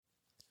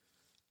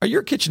Are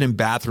your kitchen and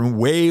bathroom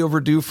way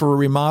overdue for a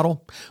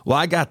remodel? Well,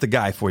 I got the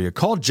guy for you.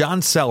 Call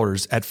John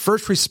Sellers at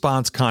First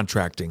Response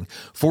Contracting,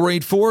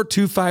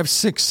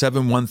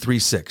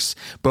 484-256-7136.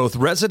 Both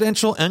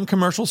residential and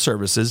commercial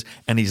services,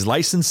 and he's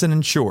licensed and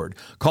insured.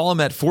 Call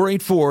him at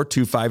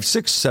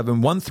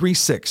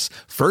 484-256-7136.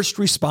 First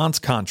Response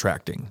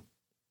Contracting.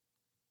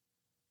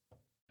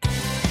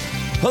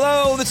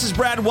 Hello, this is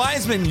Brad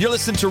Weisman. You're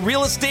listening to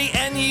Real Estate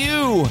and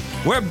You.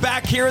 We're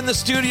back here in the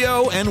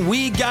studio, and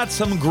we got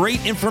some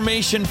great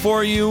information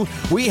for you.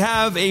 We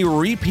have a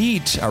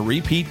repeat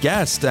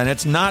guest, and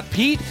it's not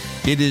Pete.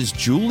 It is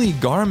Julie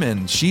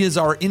Garman. She is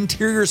our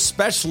interior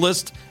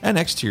specialist and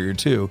exterior,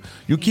 too.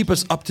 You keep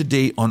us up to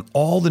date on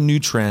all the new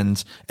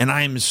trends, and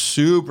I am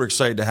super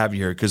excited to have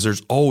you here because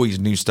there's always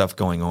new stuff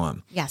going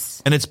on.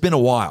 Yes. And it's been a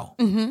while.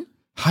 Mm-hmm.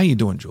 How you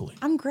doing, Julie?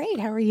 I'm great.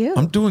 How are you?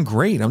 I'm doing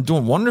great. I'm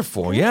doing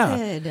wonderful.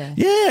 Good.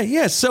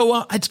 Yeah.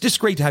 So it's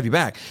just great to have you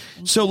back.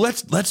 So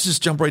let's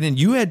just jump right in.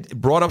 You had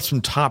brought up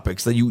some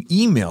topics that you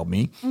emailed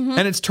me,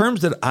 and it's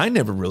terms that I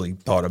never really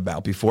thought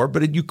about before,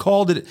 but you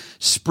called it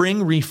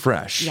spring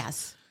refresh.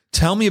 Yes.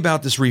 Tell me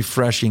about this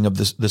refreshing of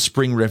the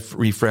spring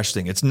refresh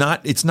thing. It's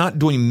not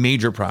doing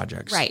major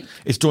projects. Right.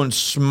 It's doing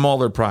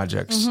smaller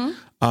projects.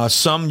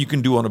 Some you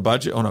can do on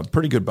a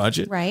pretty good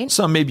budget. Right.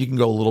 Some maybe you can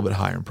go a little bit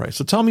higher in price.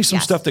 So tell me some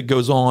stuff that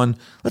goes on.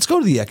 Let's go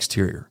to the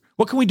exterior.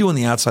 What can we do on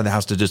the outside of the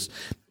house to just,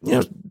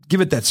 give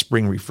it that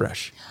spring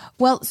refresh?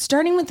 Well,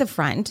 starting with the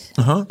front,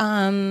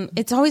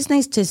 it's always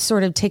nice to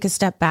sort of take a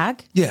step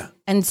back. Yeah.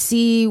 And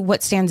see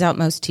what stands out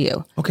most to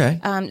you. Okay.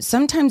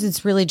 Sometimes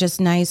it's really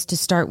just nice to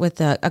start with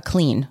a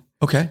clean.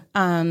 Okay.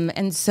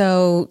 And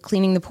so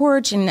cleaning the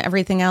porch and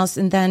everything else.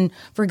 And then,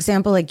 for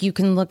example, like you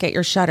can look at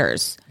your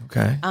shutters.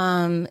 Okay.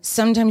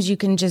 Sometimes you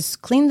can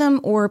just clean them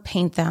or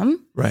paint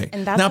them. Right.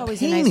 And that's now, always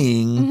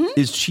painting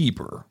is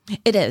cheaper.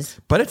 It is.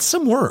 But it's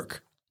some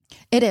work.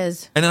 It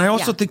is. And I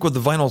also think with the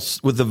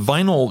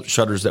vinyl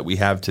shutters that we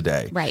have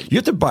today, right, you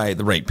have to buy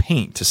the right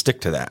paint to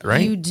stick to that,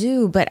 right? You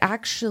do, but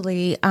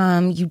actually,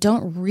 you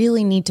don't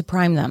really need to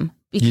prime them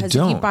because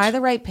if you buy the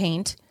right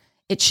paint,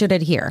 it should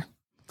adhere.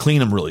 Clean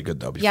them really good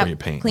though before you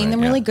paint. Clean them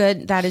really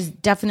good. That is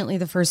definitely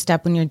the first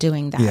step when you're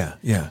doing that.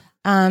 Yeah.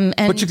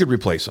 But you could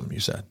replace them,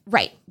 you said.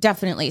 Right,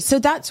 definitely. So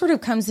that sort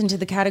of comes into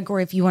the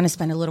category if you want to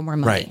spend a little more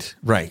money.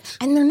 Right.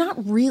 And they're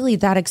not really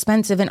that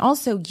expensive. And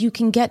also you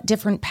can get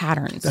different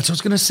patterns. That's what I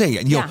was going to say.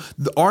 And,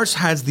 ours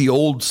has the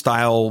old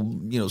style,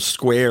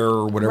 square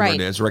or whatever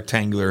it is,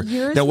 rectangular.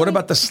 Now, what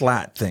about the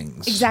slat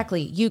things?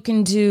 Exactly. You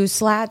can do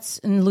slats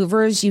and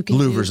louvers. You can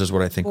louvers is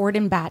what I think. Board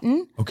and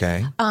batten.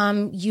 Okay.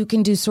 You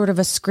can do sort of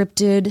a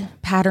scripted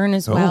pattern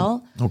as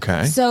well.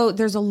 Okay. So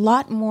there's a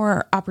lot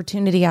more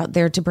opportunity out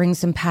there to bring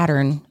some pattern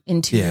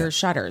into your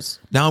shutters.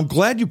 Now, I'm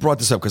glad you brought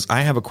this up because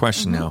I have a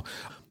question now.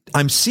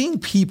 I'm seeing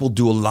people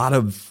do a lot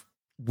of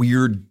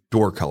weird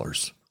door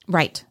colors.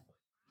 Right.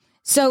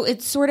 So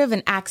it's sort of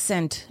an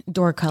accent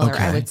door color,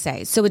 I would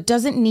say. So it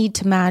doesn't need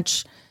to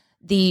match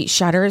the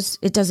shutters.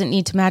 It doesn't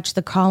need to match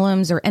the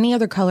columns or any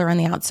other color on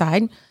the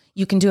outside.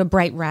 You can do a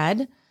bright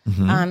red.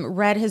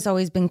 Red has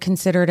always been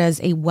considered as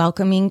a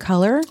welcoming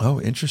color. Oh,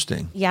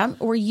 interesting. Yeah.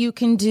 Or you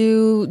can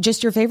do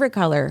just your favorite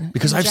color.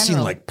 Because I've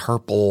seen like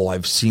purple,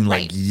 I've seen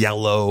like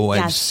yellow,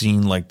 I've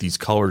seen like these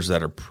colors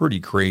that are pretty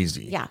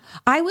crazy. Yeah.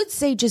 I would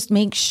say just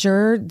make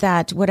sure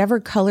that whatever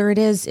color it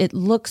is, it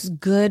looks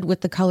good with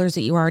the colors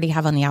that you already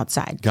have on the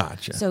outside.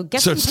 Gotcha. So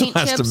get so some it still paint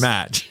has chips. to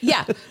match.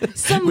 Yeah.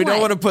 We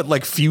don't want to put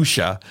like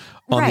fuchsia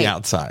on the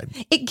outside.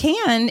 It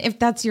can if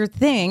that's your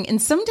thing.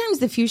 And sometimes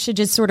the fuchsia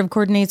just sort of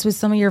coordinates with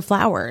some of your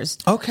flowers.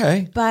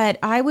 Okay. But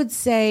I would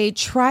say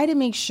try to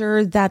make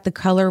sure that the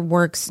color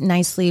works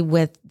nicely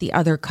with the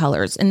other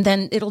colors. And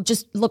then it'll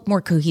just look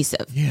more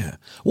cohesive. Yeah.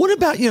 What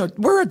about,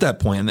 we're at that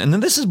point, and then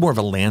this is more of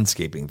a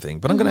landscaping thing,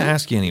 but I'm going to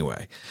ask you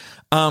anyway.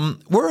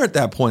 We're at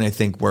that point, I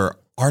think, where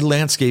our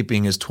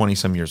landscaping is 20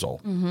 some years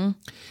old.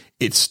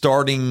 It's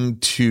starting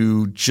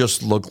to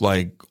just look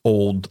like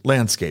old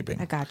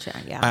landscaping. I gotcha.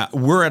 Yeah.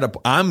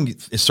 I'm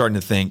starting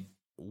to think,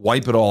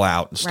 wipe it all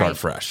out and start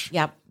fresh.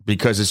 Yep.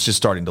 Because it's just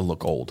starting to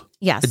look old.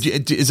 Yes.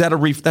 Is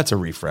that that's a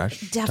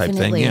refresh type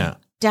thing? Yeah.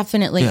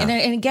 Definitely. Yeah.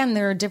 And again,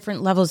 there are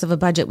different levels of a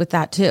budget with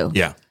that too.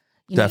 Yeah.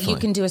 You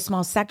can do a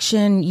small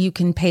section. You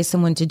can pay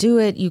someone to do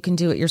it. You can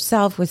do it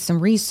yourself with some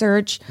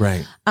research.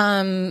 Right.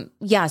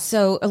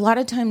 So a lot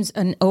of times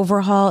an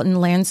overhaul in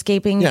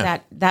landscaping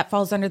that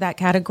falls under that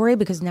category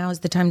because now is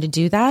the time to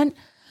do that.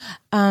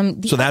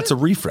 So that's a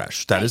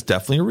refresh. That is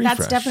definitely a refresh.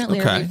 That's definitely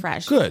a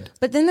refresh. Good.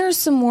 But then there's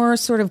some more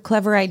sort of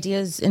clever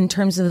ideas in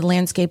terms of the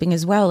landscaping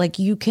as well. Like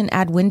you can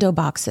add window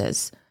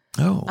boxes.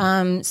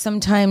 Oh.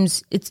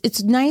 Sometimes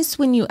it's nice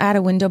when you add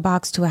a window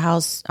box to a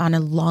house on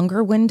a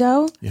longer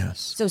window. Yes.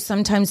 So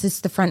sometimes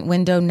it's the front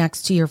window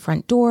next to your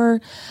front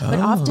door, but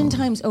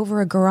oftentimes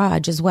over a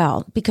garage as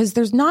well, because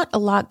there's not a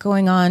lot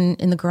going on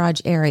in the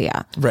garage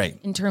area. Right.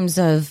 In terms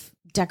of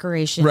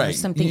decoration or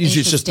something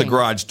Usually it's just the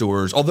garage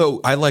doors.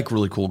 Although I like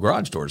really cool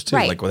garage doors too,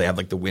 like where they have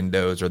like the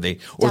windows, or they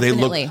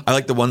look. I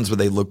like the ones where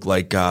they look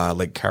like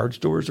carriage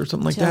doors or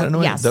something like that. I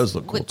know those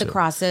look cool with the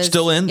crosses.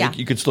 Still in? Yeah.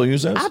 You could still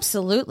use those?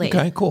 Absolutely.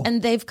 Okay, cool.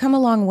 And they've come a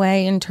long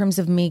way in terms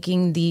of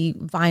making the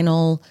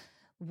vinyl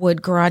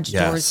wood garage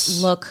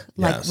doors look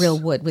like real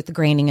wood with the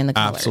graining and the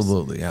colors.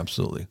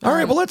 Absolutely. All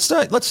right, well let's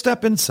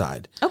step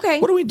inside. Okay.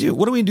 What do we do?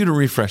 What do we do to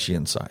refresh the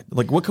inside?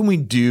 Like, what can we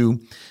do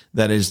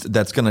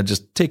that's going to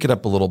just take it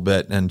up a little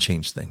bit and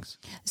change things?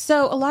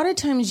 So a lot of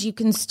times you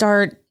can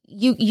start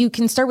you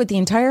can start with the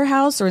entire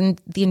house or in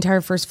the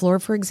entire first floor,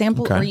 for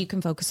example, or you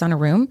can focus on a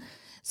room.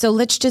 So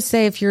let's just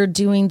say if you're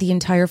doing the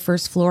entire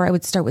first floor, I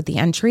would start with the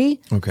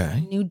entry.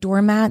 Okay. New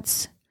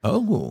doormats.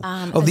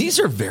 These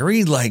are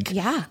very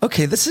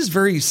okay, this is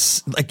very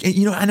like,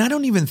 and I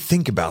don't even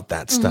think about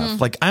that stuff.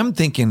 Like I'm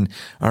thinking,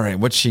 all right,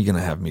 what's she going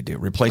to have me do?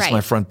 Replace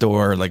my front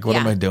door? Like, what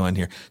am I doing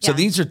here? So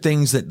these are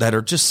things that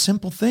are just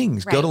simple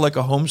things. Go to like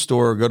a home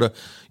store, or go to,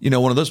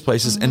 one of those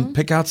places and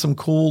pick out some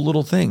cool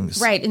little things.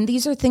 Right. And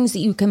these are things that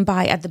you can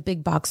buy at the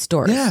big box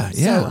stores. Yeah.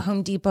 So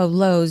Home Depot,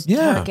 Lowe's,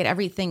 Target,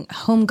 everything,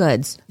 Home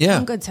Goods. Yeah.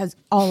 Home Goods has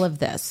all of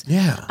this.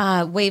 Yeah.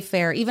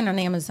 Wayfair, even on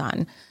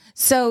Amazon.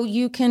 So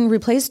you can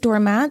replace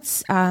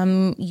doormats.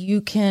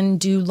 You can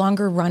do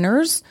longer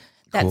runners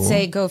that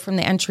say go from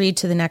the entry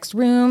to the next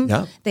room.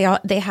 Yeah.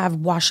 They have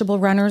washable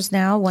runners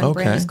now. One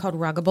brand is called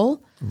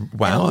Ruggable.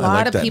 Wow, and a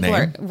lot of people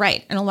are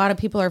and a lot of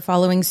people are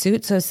following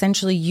suit. So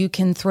essentially, you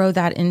can throw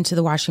that into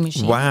the washing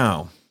machine.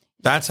 Wow.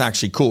 That's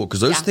actually cool because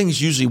those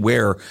things usually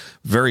wear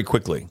very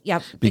quickly.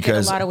 Yep.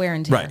 Because a lot of wear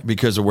and tear. Right.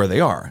 Because of where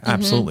they are.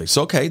 Absolutely.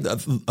 So, okay.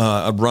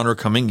 A runner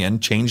coming in,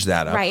 change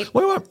that up. Right.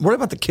 What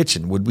about the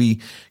kitchen?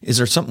 Is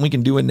there something we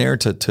can do in there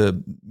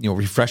to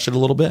refresh it a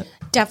little bit?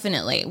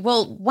 Definitely.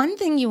 Well, one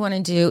thing you want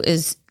to do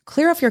is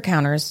clear off your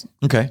counters.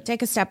 Okay.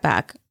 Take a step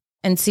back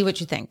and see what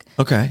you think.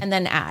 Okay. And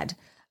then add.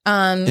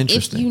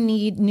 Interesting. If you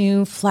need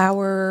new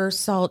flour,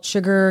 salt,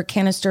 sugar,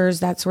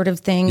 canisters, that sort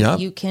of thing,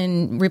 you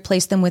can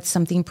replace them with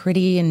something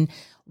pretty and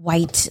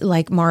white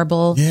like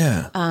marble.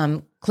 Yeah.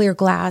 Clear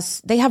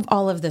glass. They have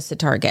all of this at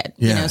Target.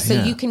 So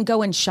you can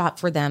go and shop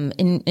for them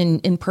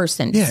in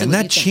person. Yeah, and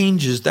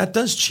that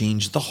does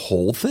change the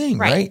whole thing,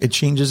 right? It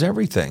changes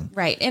everything.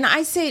 Right. And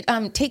I say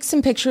take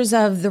some pictures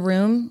of the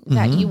room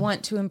that you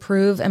want to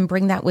improve and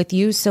bring that with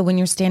you. So when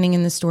you're standing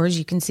in the stores,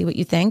 you can see what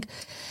you think.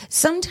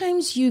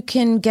 Sometimes you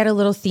can get a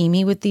little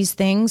themey with these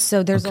things.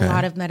 So there's a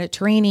lot of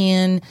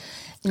Mediterranean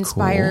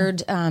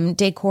inspired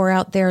decor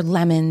out there,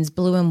 lemons,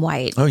 blue and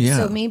white. Oh, yeah.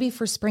 So maybe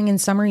for spring and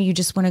summer, you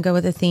just want to go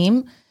with a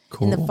theme.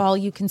 Cool. In the fall,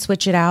 you can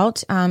switch it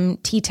out.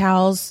 Tea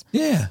towels.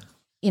 Yeah.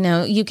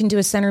 You can do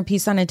a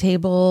centerpiece on a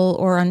table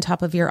or on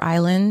top of your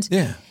island.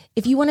 Yeah.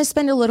 If you want to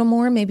spend a little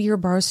more, maybe your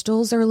bar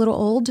stools are a little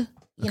old.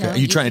 Are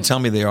you trying to tell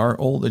me they are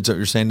old? Is that what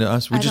you're saying to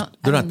us?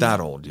 They're not that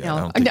old yet. No,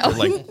 I don't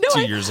think they're like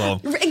 2 years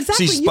old.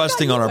 Exactly. She's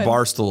busting on our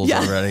bar stools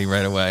already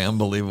right away.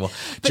 Unbelievable.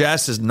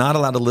 Jess is not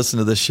allowed to listen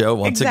to this show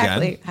once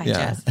again. Hi,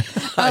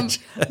 Jess.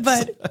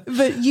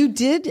 But you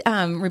did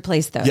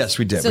replace those. Yes,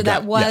 we did. So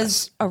that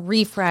was a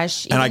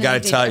refresh. And I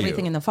got to tell you,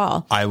 everything in the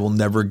fall. I will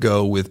never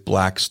go with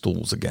black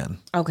stools again.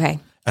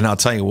 Okay. And I'll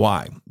tell you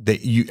why.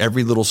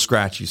 Every little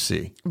scratch you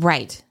see.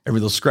 Right. Every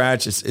little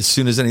scratch, as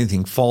soon as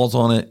anything falls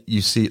on it,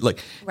 you see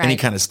like any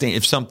kind of stain.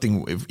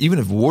 Even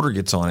if water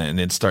gets on it and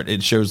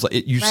it shows,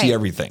 you see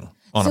everything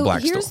on a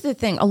black stool. Here's the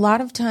thing. A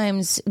lot of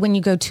times when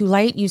you go too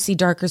light, you see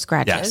darker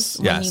scratches.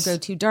 Yes. When you go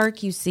too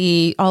dark, you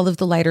see all of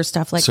the lighter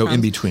stuff like in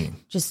between.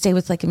 Just stay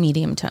with like a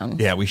medium tone.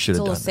 Yeah, we should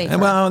have done that.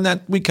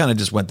 Well, we kind of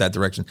just went that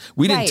direction.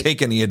 We didn't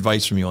take any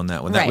advice from you on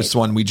that one. That was the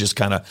one we just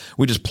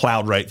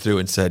plowed right through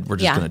and said, we're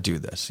just going to do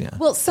this. Yeah.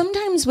 Well,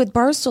 sometimes with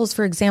bar stools,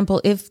 for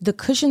example, if the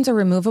cushions are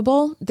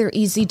removable, they're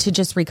easy to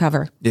just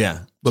recover.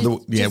 Yeah. Well,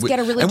 get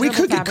a really and we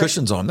could fabric. get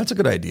cushions on them. That's a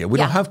good idea. We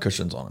don't have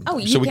cushions on them. Oh,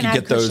 so we can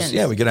could get those. cushions.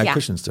 Yeah, we could add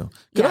cushions too.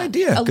 Good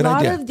idea. A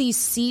lot of these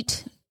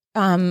seat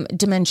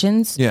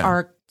dimensions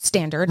are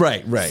standard.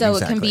 Right. So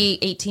it can be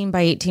 18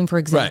 by 18, for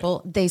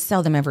example. Right. They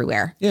sell them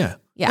everywhere. Yeah.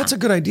 That's a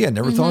good idea.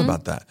 Never thought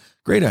about that.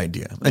 Great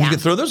idea. And you can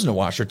throw those in the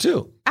washer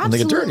too. Absolutely. When they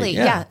get dirty.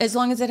 Yeah. As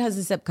long as it has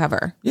a zip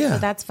cover. Yeah. So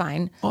that's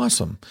fine.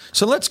 Awesome.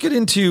 So let's get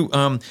into,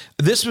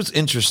 this was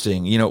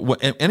interesting.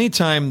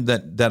 Anytime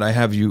that I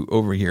have you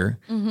over here,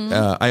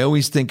 I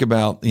always think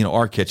about,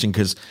 our kitchen.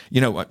 Cause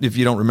if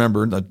you don't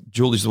remember,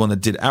 Julie's the one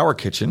that did our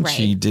kitchen. Right.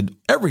 She did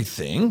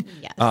everything.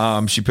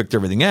 Yes. She picked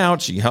everything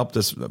out. She helped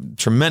us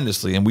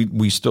tremendously. And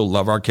we still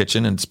love our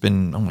kitchen. And it's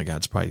been, oh my God,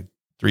 it's probably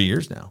 3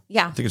 years now.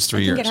 Yeah. I think it's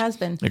 3 years. It has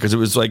been. Because it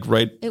was like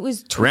it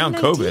was around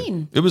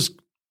COVID. It was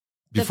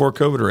before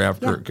COVID or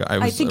after. Yeah.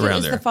 I think it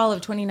was the fall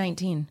of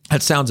 2019.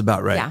 That sounds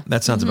about right. Yeah.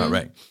 That sounds about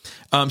right.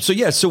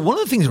 So one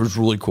of the things that was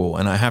really cool,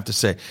 and I have to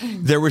say,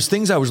 there was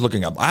things I was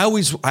looking up. I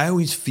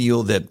always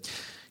feel that,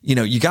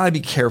 you got to be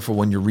careful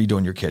when you're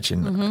redoing your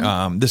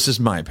kitchen. This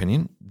is my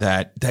opinion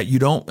that you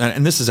don't,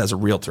 and this is as a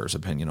realtor's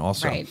opinion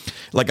also. Right.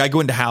 Like I go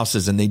into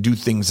houses and they do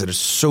things that are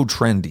so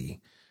trendy.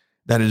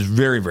 That is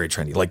very, very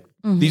trendy. Like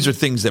these are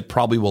things that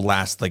probably will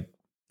last like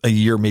a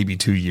year, maybe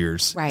 2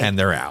 years, and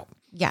they're out.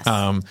 Yes.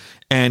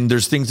 And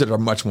there's things that are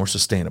much more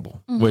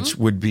sustainable, which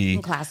would be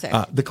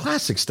the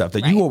classic stuff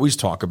that you always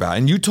talk about.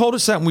 And you told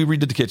us that when we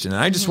redid the kitchen.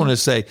 And I just want to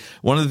say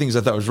one of the things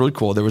I thought was really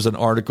cool. There was an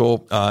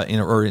article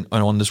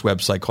on this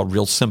website called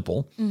Real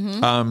Simple.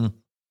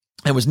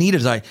 And what's neat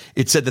is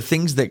it said the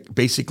things that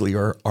basically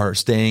are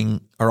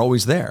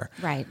always there.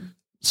 Right.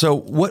 So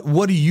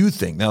what do you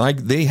think? Now, like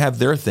they have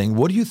their thing.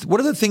 What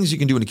are the things you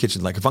can do in the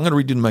kitchen? Like if I'm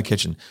going to redo my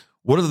kitchen,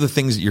 what are the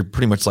things that you're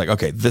pretty much like,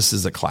 okay, this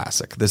is a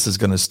classic. This is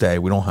going to stay.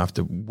 We don't have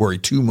to worry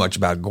too much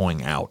about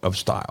going out of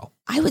style.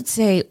 I would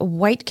say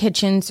white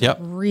kitchens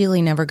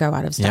really never go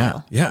out of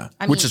style. Yeah.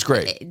 Which is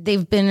great.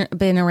 They've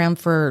been around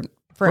for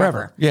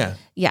forever. Yeah.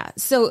 Yeah.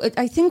 So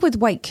I think with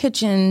white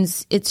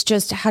kitchens, it's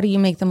just how do you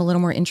make them a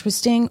little more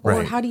interesting,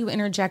 or how do you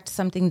interject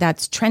something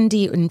that's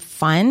trendy and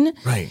fun,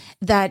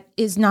 that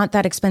is not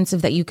that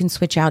expensive that you can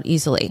switch out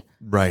easily.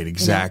 Right.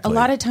 Exactly. You know,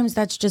 a lot of times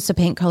that's just a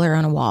paint color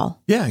on a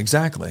wall. Yeah,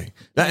 exactly.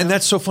 And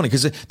that's so funny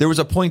because there was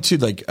a point too,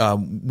 like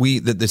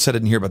they said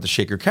in here about the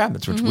shaker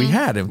cabinets, which we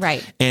had.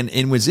 And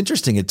it was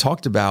interesting. It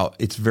talked about,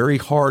 it's very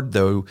hard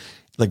though.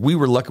 Like we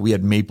were lucky we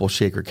had maple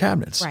shaker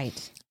cabinets.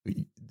 Right.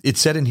 It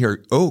said in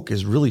here, oak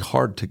is really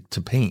hard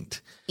to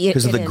paint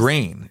because of the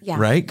grain,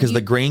 right? Because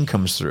the grain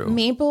comes through.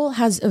 Maple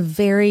has a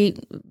very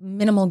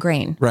minimal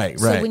grain. Right.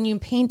 So when you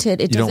paint it,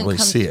 it doesn't really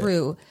come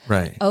through.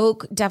 Right.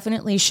 Oak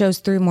definitely shows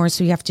through more,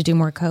 so you have to do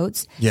more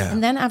coats. Yeah.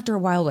 And then after a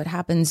while, what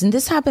happens, and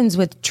this happens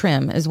with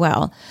trim as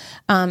well,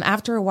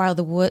 after a while,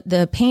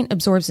 the paint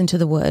absorbs into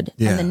the wood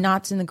and the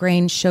knots in the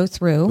grain show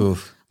through.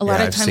 Oof. A lot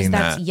of times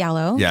that's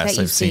yellow that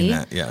you see. Seen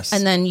that, yes.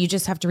 And then you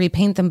just have to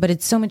repaint them, but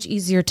it's so much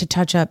easier to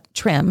touch up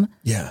trim.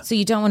 Yeah. So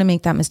you don't want to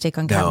make that mistake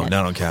on cabinets. No,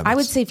 not on cabinets. I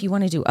would say if you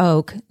want to do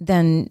oak,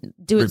 then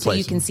do it so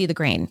you can see the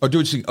grain. Or do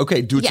it so you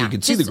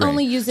can see the grain.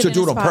 Only use it so in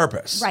do a it on spot.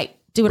 purpose. Right.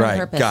 Do it on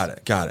purpose.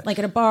 Got it. Like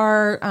at a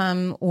bar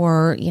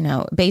or,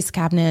 base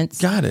cabinets.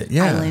 Got it,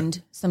 yeah.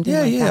 Island, something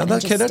like that. Yeah,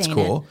 okay, that's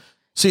cool.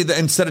 See,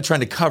 instead of trying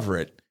to cover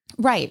it,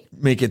 right.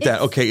 make it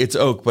it's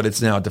oak, but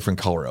it's now a different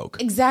color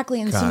oak.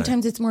 Exactly. And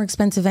sometimes it's more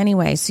expensive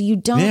anyway. So you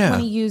don't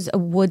want to use a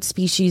wood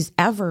species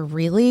ever,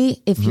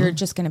 really, if you're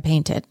just going to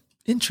paint it.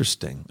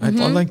 Interesting. I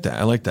like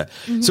that.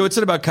 So it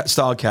said about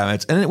style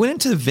cabinets, and it went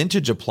into the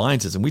vintage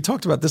appliances, and we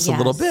talked about this a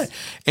little bit.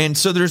 And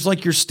so there's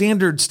like your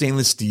standard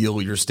stainless steel,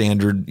 your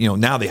standard,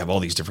 now they have all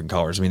these different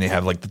colors. I mean, they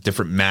have like the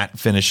different matte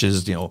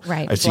finishes,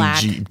 Right. I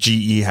see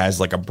GE has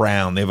like a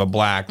brown, they have a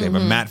black, they have a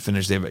matte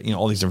finish, they have,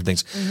 all these different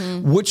things.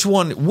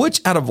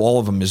 Which out of all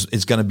of them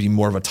is going to be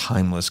more of a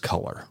timeless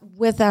color?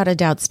 Without a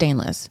doubt,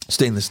 stainless.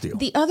 Stainless steel.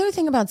 The other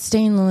thing about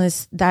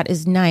stainless that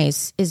is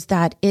nice is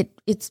that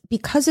it's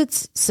because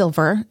it's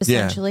silver,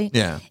 essentially.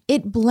 Yeah.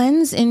 It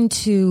blends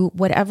into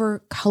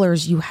whatever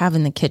colors you have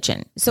in the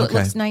kitchen. So it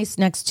looks nice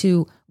next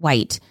to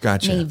white,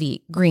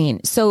 navy,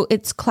 green. So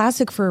it's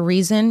classic for a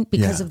reason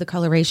because of the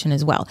coloration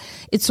as well.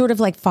 It's sort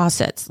of like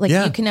faucets. Like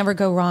you can never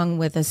go wrong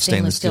with a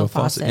stainless steel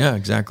faucet. Yeah,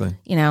 exactly.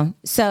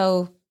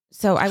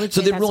 So I would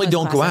say they really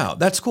don't go out.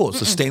 That's cool.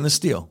 So stainless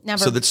steel.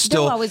 Never. So that's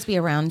still they'll always be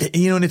around.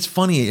 And it's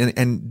funny,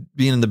 and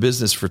being in the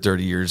business for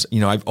 30 years,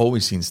 I've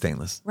always seen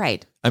stainless.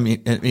 Right. I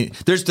mean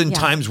there's been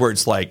times where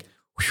it's like,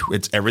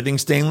 it's everything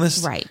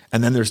stainless. Right.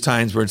 And then there's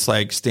times where it's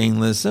like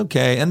stainless,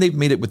 okay. And they've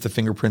made it with the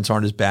fingerprints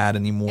aren't as bad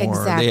anymore.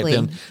 Exactly. They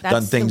have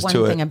done things the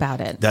to one it. thing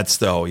about it.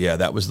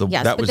 That was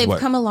they've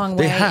come a long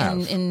way. They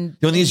have. The only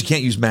thing is you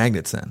can't use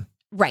magnets then.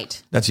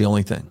 Right. That's the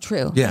only thing.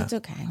 True. Yeah. It's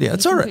okay. Yeah,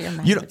 it's all right.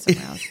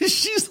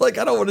 She's like,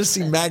 I don't want to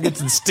see magnets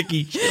and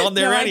sticky shit on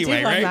there anyway, I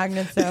do right? love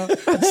magnets, though.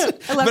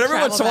 But every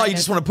once in a while, you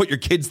just want to put your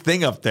kid's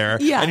thing up there.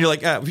 Yeah. And you're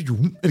like,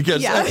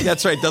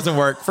 that's right. It doesn't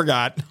work.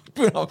 Forgot.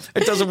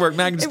 It doesn't work.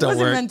 Magnets don't work.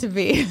 It wasn't meant to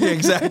be. Yeah,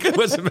 exactly. It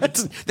wasn't meant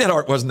to. That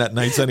art wasn't that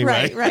nice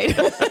anyway. Right.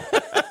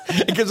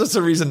 It gives us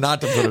a reason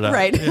not to put it up.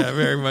 Right. Yeah,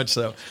 very much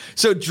so.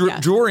 So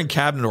drawer and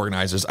cabinet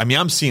organizers, I mean,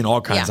 I'm seeing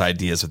all kinds of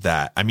ideas with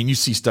that. I mean, you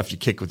see stuff you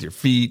kick with your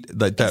feet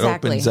that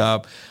opens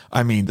up.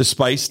 I mean, the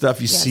spice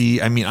stuff you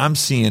see. I mean, I'm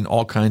seeing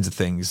all kinds of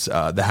things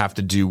that have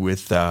to do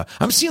with,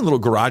 I'm seeing little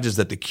garages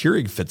that the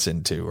Keurig fits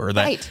into, or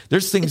that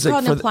there's things it's like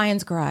called an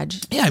appliance garage.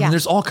 Yeah, I mean,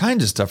 there's all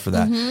kinds of stuff for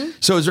that.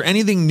 So is there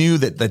anything new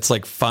that's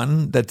like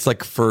fun, that's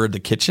like for the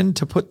kitchen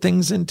to put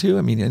things into?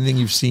 I mean, anything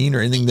you've seen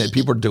or anything that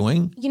people are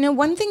doing?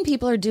 One thing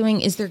people are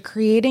doing is they're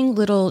creating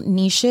little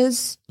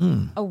niches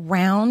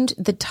around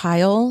the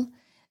tile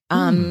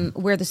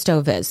where the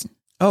stove is.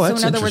 Oh,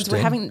 that's so in other words,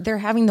 they're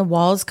having the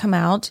walls come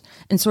out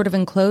and sort of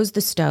enclose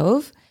the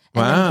stove,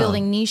 and then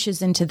building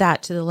niches into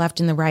that to the left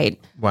and the right.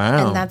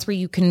 Wow. And that's where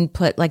you can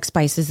put like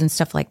spices and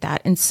stuff like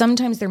that. And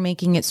sometimes they're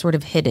making it sort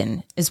of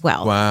hidden as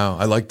well. Wow.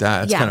 I like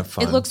that. It's kind of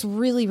fun. It looks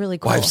really, really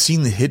cool. Well, I've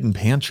seen the hidden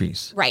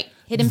pantries. Right.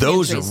 Hidden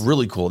Those pantries. are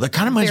really cool. That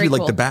kind of reminds me Very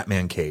like the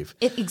Batman cave.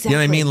 Exactly. You know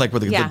what I mean? Like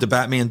where the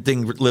Batman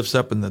thing lifts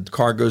up and the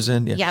car goes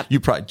in. Yeah.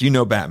 Yep. You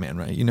know Batman,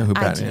 right? You know who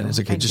Batman is.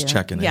 Okay, just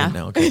checking. Yeah. I didn't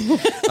know.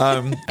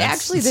 Okay.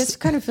 Actually, this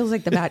kind of feels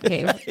like the Bat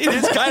cave. It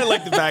is kind of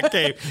like the Bat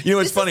cave. You know,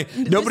 it's funny.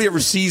 Nobody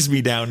ever sees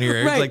me down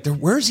here. It's like,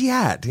 where's he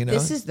at?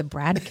 This is the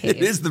Brad cave.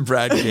 It is the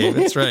Brad cave.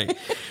 That's right.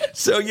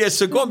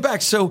 So going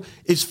back, so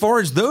as far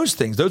as those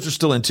things, those are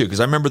still in too, because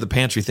I remember the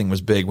pantry thing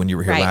was big when you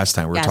were here last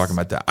time. We were talking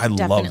about that. I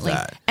love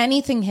that.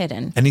 Anything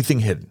hidden.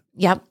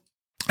 Yep.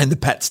 And the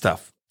pet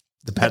stuff.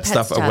 The pet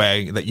stuff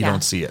away that you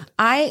don't see it.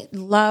 I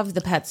love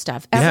the pet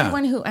stuff.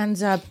 Everyone who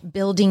ends up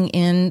building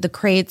in the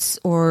crates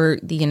or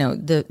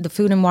the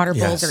food and water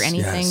bowls or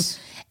anything,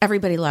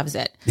 everybody loves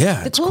it.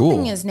 Yeah, the cool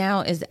thing is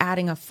now is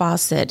adding a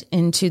faucet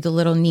into the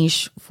little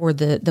niche for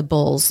the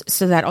bowls,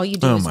 so that all you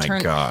do is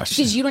turn.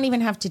 Because you don't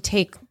even have to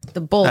take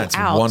the bowl out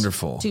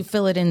to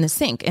fill it in the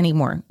sink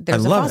anymore.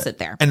 There's a faucet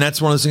there, and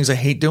that's one of those things I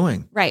hate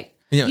doing. Right.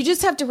 Yeah. You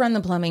just have to run the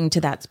plumbing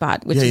to that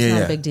spot, which is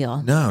not a big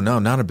deal. No,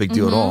 not a big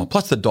deal at all.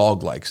 Plus, the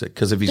dog likes it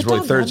because if he's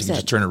really thirsty, you can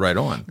just turn it right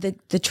on.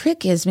 The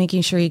trick is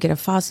making sure you get a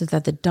faucet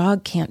that the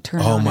dog can't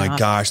turn on. Oh my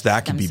gosh,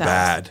 that could be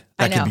bad.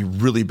 That could be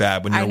really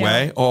bad when you're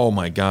away. Oh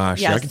my gosh.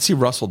 Yes. Yeah, I can see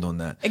Russell doing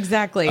that.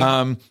 Exactly.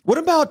 What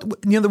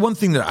about, the one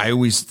thing that I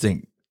always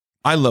think,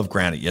 I love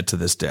granite yet to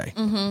this day.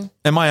 Mm-hmm.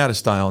 Am I out of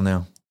style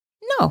now?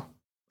 No.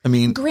 I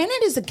mean,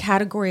 granite is a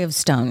category of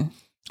stone.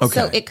 Okay.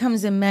 So it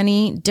comes in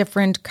many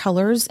different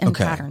colors and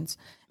patterns.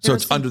 So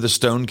it's under the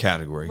stone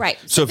category. Right.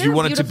 So if you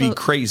want it to be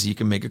crazy, you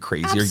can make it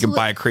crazy, or you can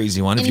buy a crazy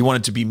one. If you want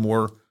it to be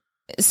more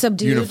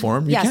subdued,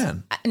 uniform, you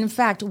can. In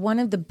fact, one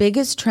of the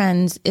biggest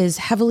trends is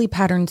heavily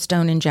patterned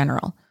stone in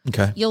general.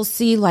 Okay. You'll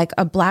see like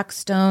a black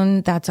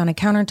stone that's on a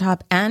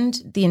countertop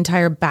and the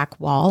entire back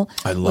wall.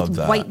 I love with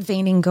that. White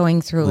veining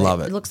going through it.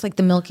 Love it. It looks like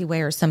the Milky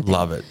Way or something.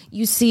 Love it.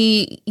 You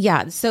see,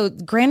 so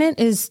granite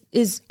is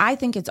I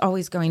think it's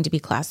always going to be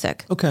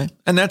classic. Okay.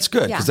 And that's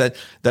good because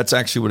that's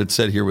actually what it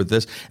said here with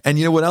this. And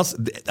you know what else?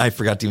 I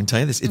forgot to even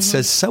tell you this. It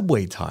says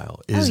subway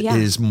tile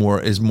is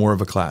more of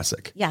a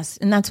classic. Yes.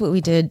 And that's what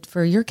we did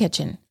for your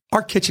kitchen.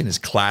 Our kitchen is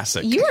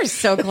classic. You are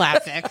so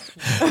classic.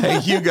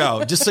 Hey,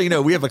 Hugo, just so you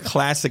know, we have a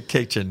classic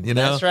kitchen,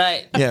 That's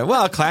right. Yeah,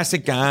 well,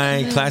 classic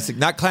guy, classic,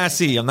 not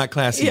classy. I'm not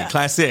classy,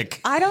 classic.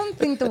 I don't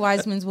think the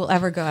Weismans will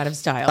ever go out of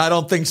style. I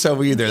don't think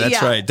so either.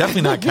 That's right.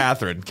 Definitely not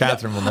Catherine.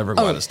 Catherine will never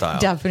go out of style.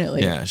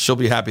 Definitely. Yeah, she'll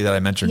be happy that I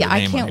mentioned her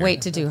name. I can't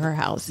wait to do her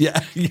house.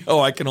 Yeah,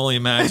 I can only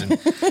imagine.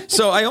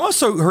 So I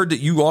also heard that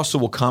you also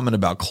will comment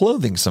about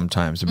clothing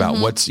sometimes, about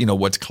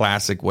what's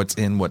classic, what's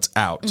in, what's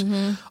out.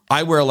 Mm-hmm.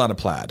 I wear a lot of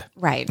plaid.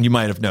 Right. You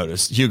might have noticed.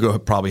 Hugo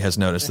probably has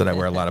noticed that I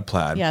wear a lot of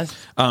plaid. Yes.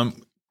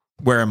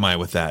 Where am I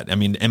with that? I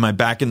mean, am I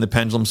back in the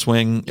pendulum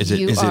swing?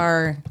 You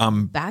are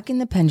back in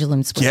the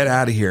pendulum swing. Get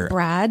out of here.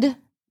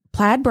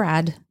 Plaid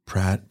Brad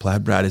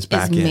is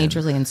back in.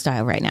 Majorly in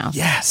style right now.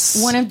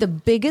 Yes. One of the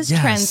biggest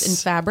trends in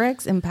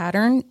fabrics and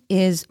pattern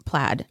is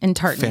plaid and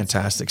tartan.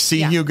 Fantastic.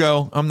 See,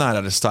 Hugo, I'm not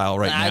out of style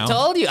right now. I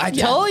told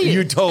you.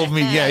 You told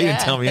me. Yeah, you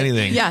didn't tell me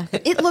anything. Yeah.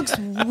 It looks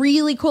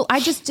really cool. I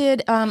just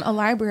did a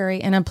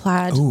library in a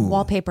plaid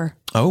wallpaper.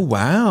 Oh,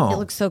 wow. It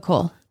looks so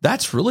cool.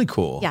 That's really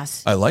cool.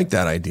 Yes. I like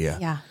that idea.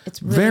 Yeah.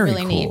 It's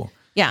really neat.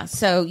 Yeah,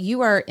 so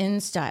you are in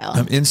style.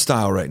 I'm in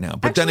style right now.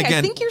 But actually, then again,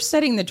 I think you're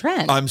setting the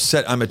trend.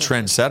 I'm a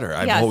trend setter.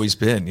 I've always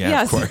been. Yeah,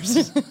 yes.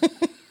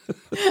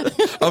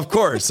 Of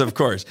course. Of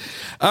course.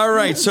 All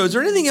right. So is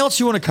there anything else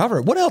you want to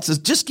cover? What else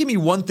just give me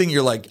one thing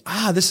you're like,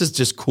 this is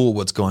just cool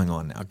what's going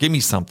on now. Give me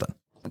something.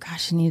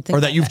 Gosh, I need to think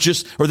or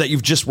that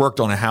you've just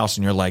worked on a house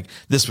and you're like,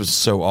 this was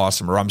so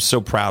awesome, or I'm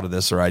so proud of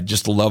this, or I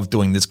just love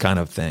doing this kind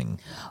of thing.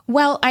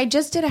 Well, I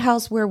just did a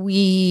house where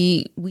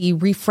we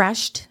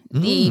refreshed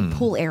the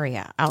pool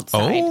area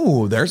outside.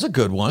 Oh, there's a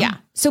good one. Yeah.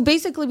 So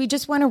basically we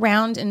just went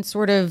around and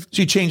sort of...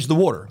 So you changed the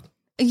water.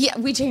 Yeah,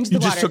 we changed the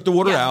water. You just took the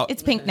water out.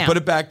 It's pink now. Put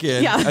it back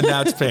in, and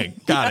now it's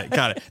pink.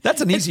 Got it.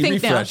 That's an easy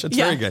refresh. That's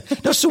very good.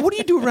 Now, so what do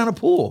you do around a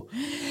pool?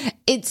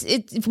 It's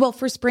well,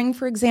 for spring,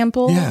 for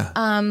example,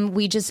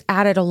 we just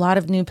added a lot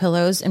of new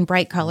pillows and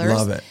bright colors.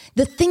 Love it.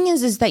 The thing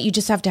is that you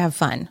just have to have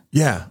fun.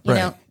 Yeah, you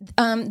know,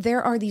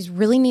 there are these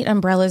really neat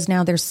umbrellas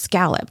now. They're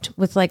scalloped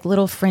with like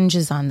little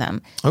fringes on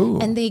them. Oh,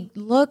 and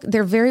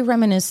they're very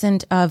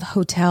reminiscent of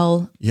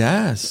hotel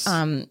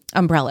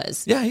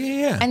umbrellas.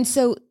 Yeah. And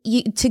so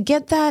to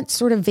get that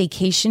sort of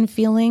vacation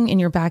feeling in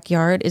your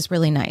backyard is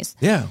really nice.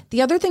 Yeah.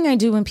 The other thing I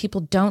do when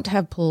people don't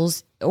have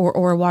pools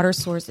or a water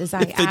source is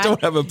if they don't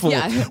have a pool.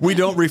 Yeah. We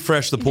don't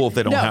refresh the pool if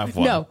they don't have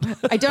one. No,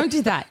 I don't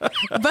do that.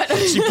 But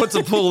she puts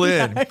a pool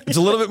in. It's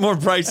a little bit more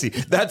pricey.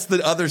 That's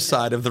the other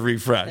side of the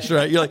refresh,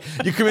 right? You're like,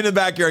 you come in the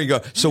backyard, you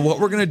go, so what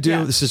we're going to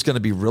do, this is going to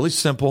be really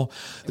simple.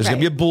 There's going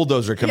to be a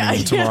bulldozer coming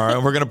in tomorrow,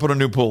 and we're going to put a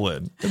new pool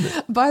in.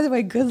 By the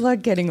way, good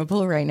luck getting a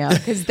pool right now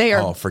because they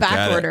are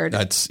back ordered.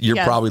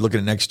 You're probably looking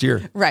at next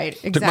year. Right,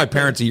 exactly. It took my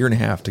parents a year and a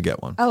half to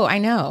get one. Oh, I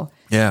know.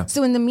 Yeah.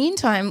 So in the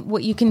meantime,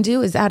 what you can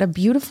do is add a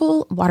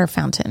beautiful water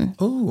fountain.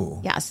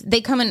 Oh. Yes. They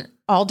come in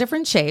all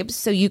different shapes.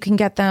 So you can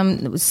get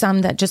them,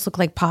 some that just look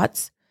like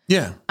pots.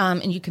 Yeah.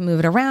 And you can move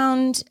it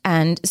around.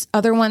 And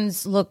other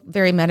ones look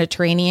very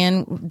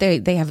Mediterranean.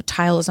 They have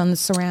tiles on the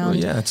surround. Oh,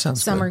 yeah, it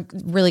sounds Some good.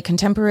 are really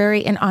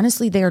contemporary. And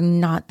honestly, they are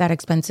not that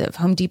expensive.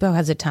 Home Depot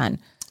has a ton.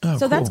 Oh,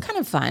 so cool. that's kind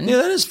of fun. Yeah,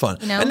 that is fun.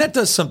 You know? And that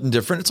does something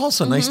different. It's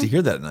also nice to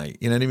hear that at night.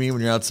 You know what I mean?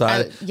 When you're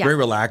outside, very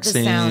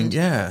relaxing.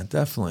 Yeah,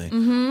 definitely.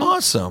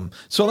 Awesome.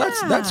 So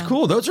that's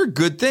cool. Those are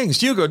good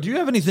things. Hugo, do you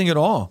have anything at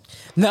all?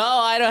 No,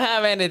 I don't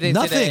have anything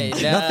today.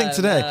 Nothing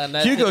today. No,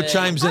 Hugo today.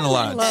 chimes in a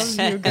lot. I love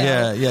Hugo.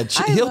 Yeah.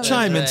 He'll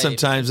chime in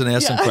sometimes and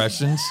ask some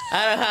questions.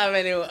 I don't have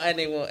any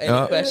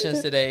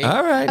questions today.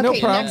 All right, no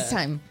problem. Next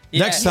time.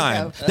 Next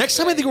time,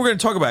 I think we're going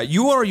to talk about it.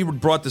 You already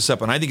brought this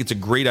up, and I think it's a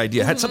great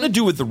idea. It had something to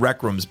do with the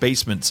rec rooms,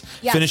 basements,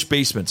 finished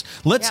basements.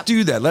 Let's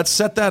do that. Let's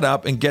set that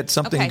up and get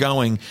something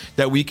going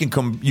that we can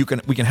come. We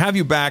can have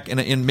you back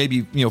in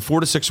maybe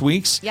 4 to 6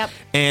 weeks. Yep.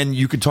 And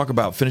you could talk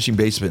about finishing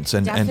basements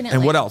and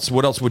what else?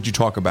 What else would you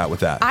talk about with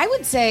that? I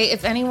would say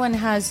if anyone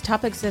has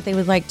topics that they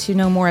would like to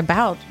know more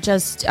about,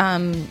 just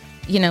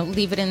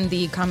leave it in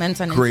the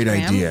comments on Instagram. Great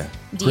idea.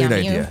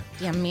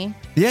 DM me.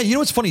 Yeah, you know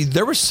what's funny?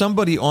 There was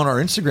somebody on our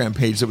Instagram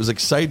page that was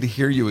excited to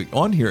hear you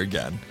on here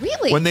again.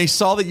 Really? When they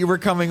saw that you were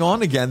coming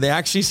on again, they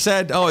actually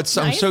said, "Oh, it's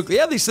nice.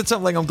 they said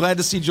something like, I'm glad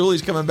to see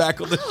Julie's coming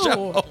back on the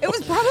show." It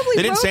was probably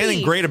They didn't say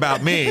anything great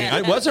about me.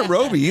 It wasn't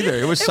Roby either.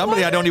 It was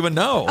somebody I don't even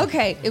know.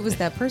 Okay, it was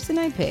that person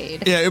I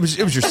paid. Yeah, it was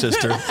your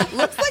sister.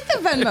 Looks like the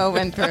Venmo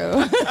went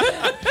through.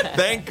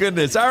 Thank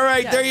goodness. All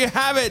right, there you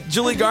have it.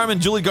 Julie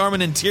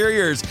Garman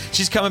Interiors.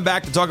 She's coming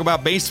back to talk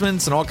about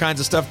basements and all kinds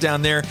of stuff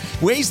down there.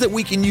 Ways that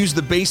we can use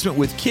the basement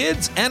with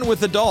kids and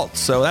with adults.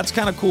 So that's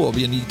kind of cool. It'll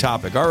be a neat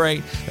topic. All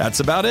right,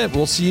 that's about it.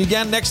 We'll see you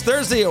again next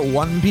Thursday at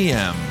 1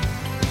 p.m.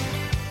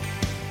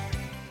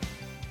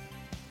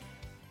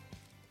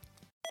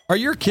 Are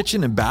your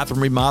kitchen and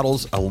bathroom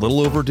remodels a little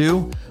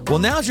overdue? Well,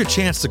 now's your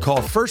chance to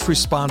call First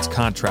Response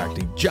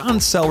Contracting. John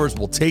Sellers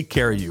will take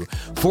care of you.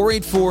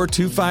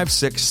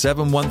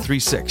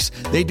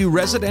 484-256-7136. They do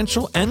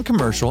residential and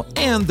commercial,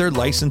 and they're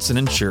licensed and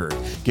insured.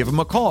 Give them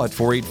a call at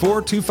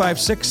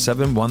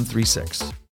 484-256-7136.